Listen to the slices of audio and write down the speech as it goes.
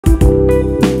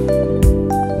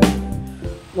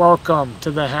Welcome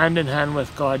to the Hand in Hand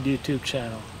with God YouTube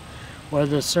channel, where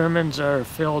the sermons are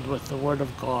filled with the Word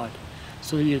of God,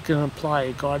 so that you can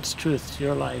apply God's truth to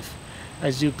your life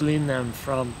as you glean them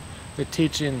from the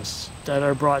teachings that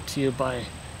are brought to you by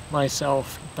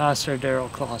myself, Pastor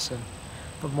Daryl Clausen.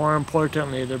 But more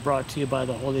importantly, they're brought to you by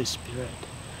the Holy Spirit.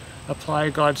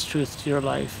 Apply God's truth to your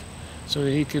life so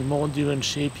that He can mold you and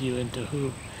shape you into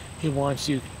who He wants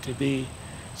you to be,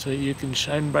 so that you can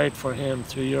shine bright for Him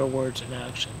through your words and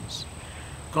actions.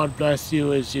 God bless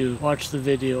you as you watch the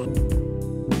video.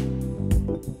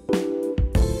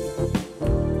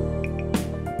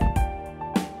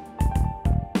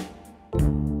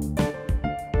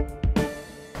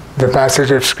 The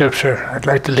passage of Scripture I'd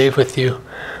like to leave with you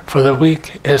for the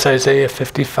week is Isaiah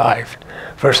 55,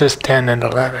 verses 10 and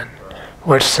 11,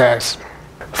 which says,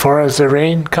 "For as the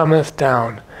rain cometh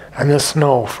down, and the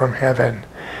snow from heaven,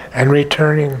 and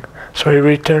so he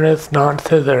returneth not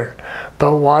thither,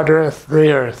 but watereth the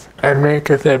earth, and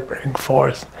maketh it bring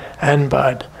forth and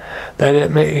bud, that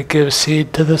it may give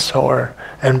seed to the sower,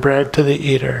 and bread to the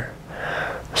eater.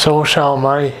 So shall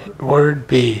my word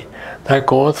be that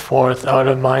goeth forth out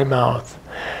of my mouth.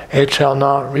 It shall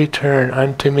not return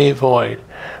unto me void,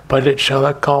 but it shall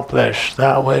accomplish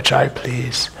that which I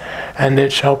please, and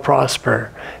it shall prosper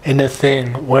in the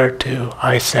thing whereto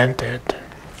I sent it."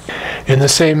 In the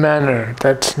same manner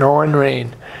that snow and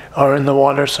rain are in the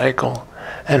water cycle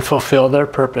and fulfill their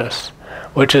purpose,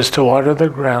 which is to water the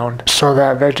ground so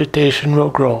that vegetation will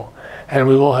grow and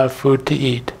we will have food to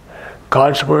eat,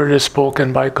 God's word is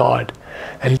spoken by God,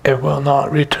 and it will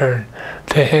not return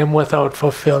to Him without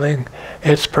fulfilling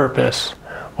its purpose,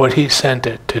 what He sent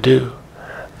it to do.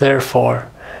 Therefore,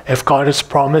 if God has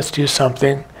promised you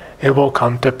something, it will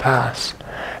come to pass.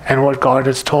 And what God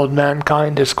has told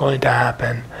mankind is going to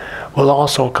happen will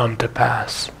also come to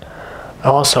pass.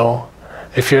 Also,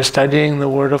 if you're studying the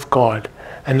Word of God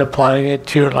and applying it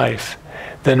to your life,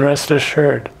 then rest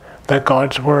assured that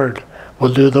God's Word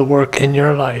will do the work in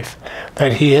your life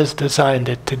that He has designed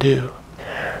it to do.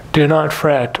 Do not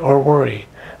fret or worry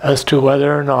as to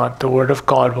whether or not the Word of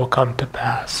God will come to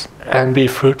pass and be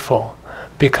fruitful,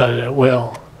 because it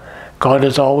will. God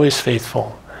is always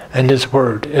faithful, and His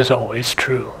Word is always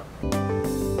true.